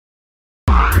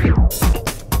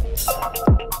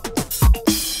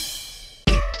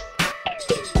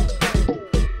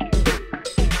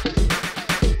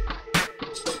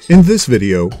In this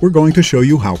video, we're going to show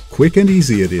you how quick and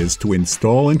easy it is to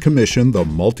install and commission the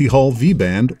MultiHaul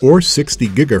V-band or 60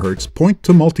 GHz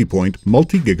point-to-multipoint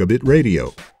multi-gigabit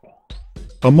radio.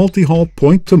 A MultiHaul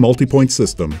point-to-multipoint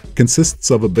system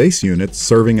consists of a base unit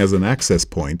serving as an access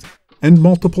point and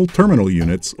multiple terminal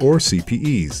units or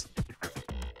CPEs.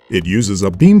 It uses a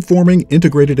beamforming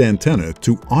integrated antenna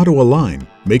to auto-align,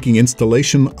 making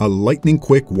installation a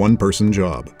lightning-quick one-person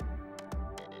job.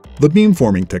 The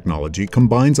beamforming technology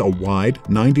combines a wide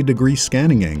 90-degree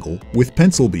scanning angle with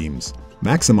pencil beams,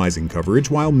 maximizing coverage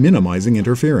while minimizing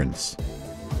interference.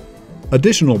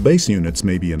 Additional base units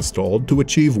may be installed to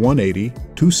achieve 180,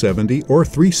 270, or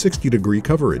 360-degree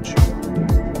coverage.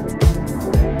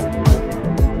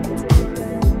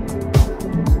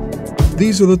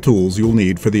 These are the tools you'll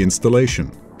need for the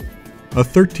installation. A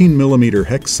 13mm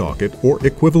hex socket or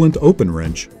equivalent open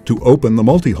wrench to open the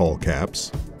MultiHaul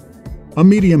caps, a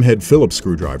medium head Phillips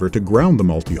screwdriver to ground the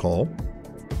MultiHaul,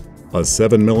 a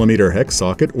 7mm hex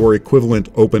socket or equivalent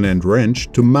open end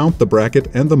wrench to mount the bracket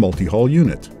and the MultiHaul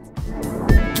unit.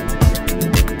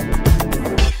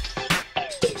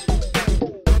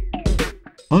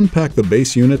 Unpack the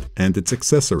base unit and its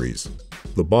accessories.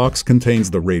 The box contains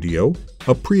the radio,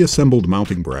 a pre-assembled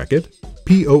mounting bracket,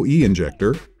 PoE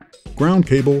injector, ground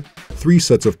cable, 3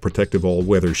 sets of protective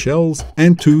all-weather shells,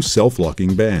 and 2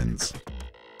 self-locking bands.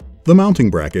 The mounting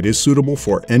bracket is suitable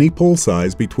for any pole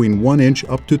size between 1 inch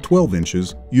up to 12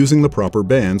 inches using the proper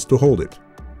bands to hold it.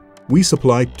 We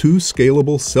supply 2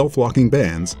 scalable self-locking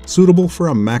bands suitable for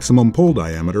a maximum pole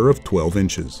diameter of 12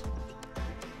 inches.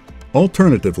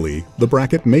 Alternatively, the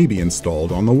bracket may be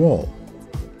installed on the wall.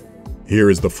 Here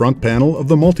is the front panel of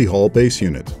the MultiHaul base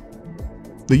unit.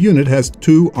 The unit has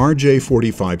 2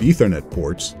 RJ45 Ethernet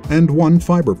ports and 1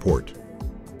 fiber port.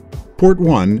 Port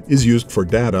 1 is used for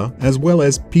data as well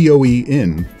as PoE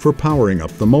in for powering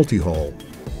up the MultiHaul.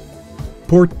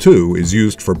 Port 2 is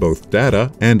used for both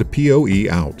data and PoE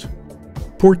out.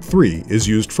 Port 3 is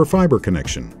used for fiber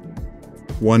connection.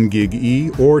 1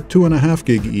 GigE or 2.5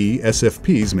 GigE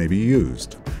SFPs may be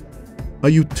used. A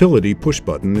utility push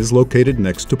button is located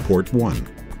next to port 1.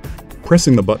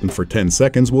 Pressing the button for 10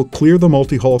 seconds will clear the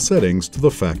MultiHaul settings to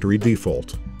the factory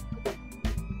default.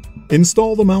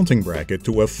 Install the mounting bracket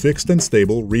to a fixed and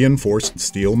stable reinforced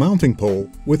steel mounting pole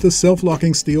with the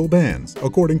self-locking steel bands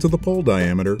according to the pole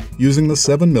diameter using the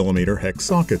 7mm hex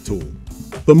socket tool.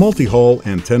 The MultiHaul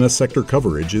antenna sector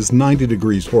coverage is 90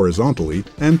 degrees horizontally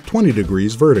and 20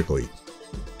 degrees vertically.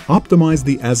 Optimize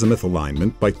the azimuth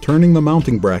alignment by turning the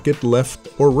mounting bracket left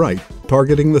or right,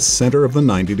 targeting the center of the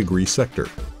 90-degree sector.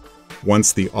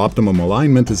 Once the optimum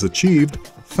alignment is achieved,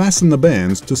 fasten the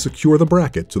bands to secure the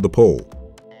bracket to the pole.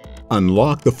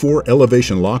 Unlock the 4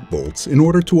 elevation lock bolts in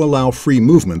order to allow free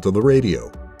movement of the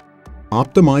radio.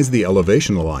 Optimize the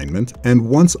elevation alignment, and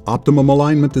once optimum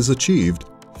alignment is achieved,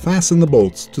 fasten the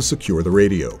bolts to secure the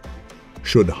radio.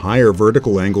 Should higher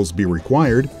vertical angles be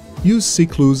required, use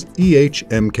Siklu's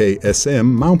EH-MK-SM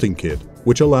mounting kit,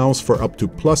 which allows for up to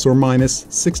plus or minus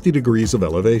 60 degrees of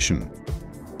elevation.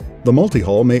 The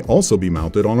MultiHaul may also be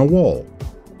mounted on a wall.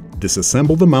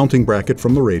 Disassemble the mounting bracket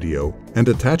from the radio and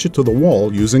attach it to the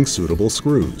wall using suitable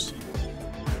screws.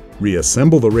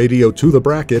 Reassemble the radio to the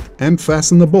bracket and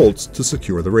fasten the bolts to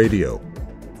secure the radio.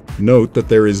 Note that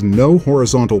there is no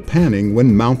horizontal panning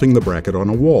when mounting the bracket on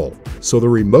a wall, so the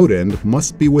remote end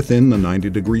must be within the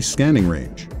 90-degree scanning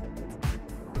range.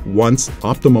 Once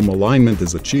optimum alignment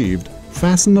is achieved,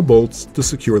 fasten the bolts to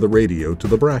secure the radio to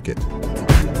the bracket.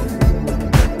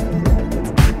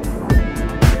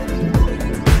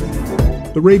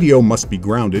 The radio must be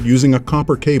grounded using a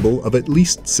copper cable of at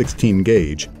least 16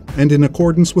 gauge and in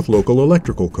accordance with local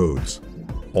electrical codes.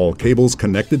 All cables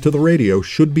connected to the radio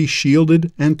should be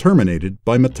shielded and terminated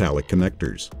by metallic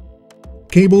connectors.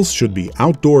 Cables should be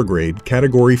outdoor grade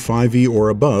Category 5E or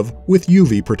above with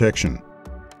UV protection.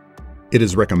 It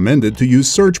is recommended to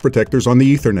use surge protectors on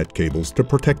the Ethernet cables to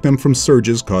protect them from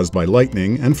surges caused by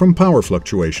lightning and from power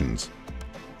fluctuations.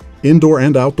 Indoor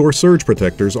and outdoor surge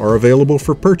protectors are available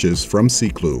for purchase from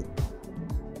Siklu.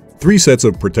 3 sets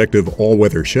of protective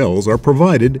all-weather shells are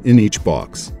provided in each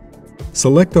box.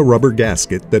 Select a rubber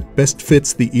gasket that best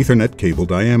fits the Ethernet cable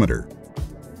diameter.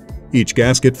 Each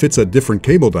gasket fits a different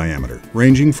cable diameter,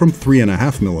 ranging from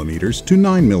 3.5 mm to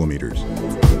 9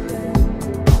 mm.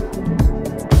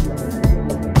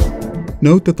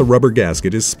 Note that the rubber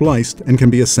gasket is spliced and can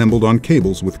be assembled on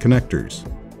cables with connectors.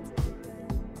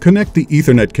 Connect the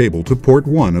Ethernet cable to port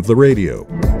 1 of the radio.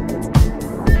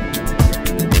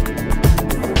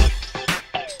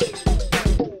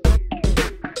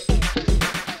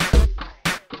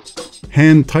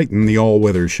 Hand tighten the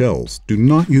all-weather shells. Do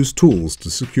not use tools to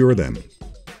secure them.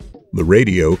 The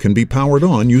radio can be powered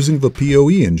on using the PoE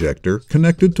injector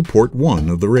connected to port 1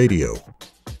 of the radio.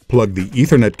 Plug the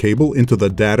Ethernet cable into the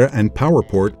data and power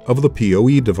port of the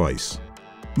PoE device.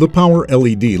 The power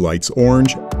LED lights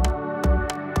orange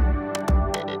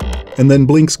and then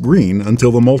blinks green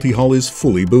until the multi-haul is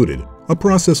fully booted, a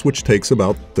process which takes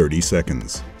about 30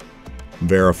 seconds.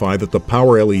 Verify that the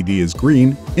power LED is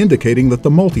green, indicating that the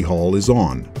multi-haul is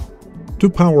on. To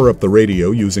power up the radio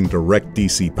using direct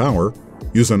DC power,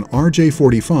 use an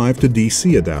RJ45 to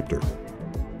DC adapter.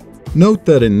 Note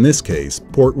that in this case,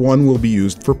 port 1 will be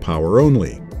used for power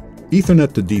only.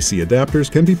 Ethernet to DC adapters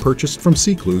can be purchased from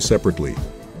Siklu separately.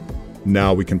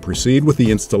 Now we can proceed with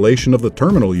the installation of the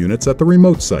terminal units at the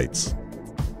remote sites.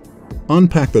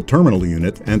 Unpack the terminal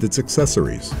unit and its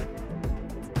accessories.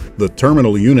 The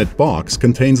terminal unit box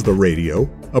contains the radio,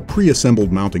 a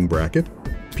pre-assembled mounting bracket,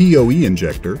 PoE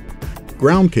injector,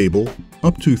 ground cable,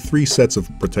 up to 3 sets of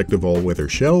protective all-weather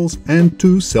shells, and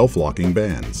 2 self-locking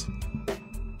bands.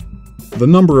 The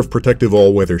number of protective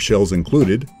all-weather shells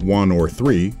included, 1 or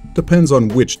 3, depends on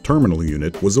which terminal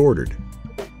unit was ordered.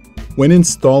 When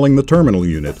installing the terminal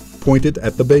unit, point it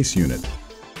at the base unit.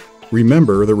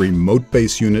 Remember, the remote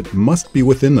base unit must be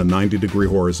within the 90-degree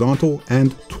horizontal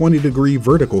and 20-degree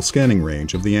vertical scanning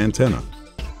range of the antenna.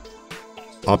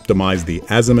 Optimize the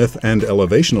azimuth and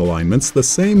elevation alignments the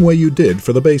same way you did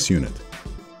for the base unit.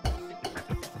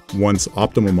 Once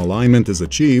optimum alignment is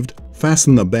achieved,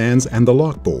 fasten the bands and the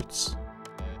lock bolts.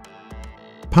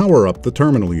 Power up the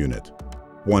terminal unit.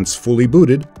 Once fully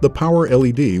booted, the power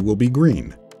LED will be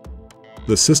green.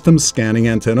 The system's scanning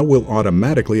antenna will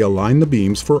automatically align the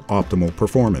beams for optimal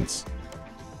performance.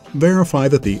 Verify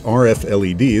that the RF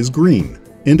LED is green,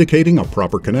 indicating a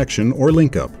proper connection or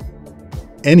link-up.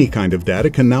 Any kind of data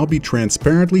can now be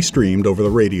transparently streamed over the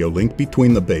radio link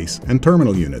between the base and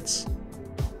terminal units.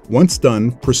 Once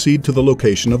done, proceed to the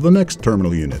location of the next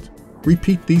terminal unit.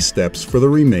 Repeat these steps for the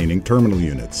remaining terminal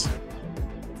units.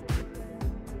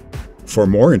 For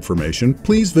more information,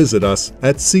 please visit us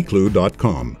at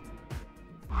siklu.com.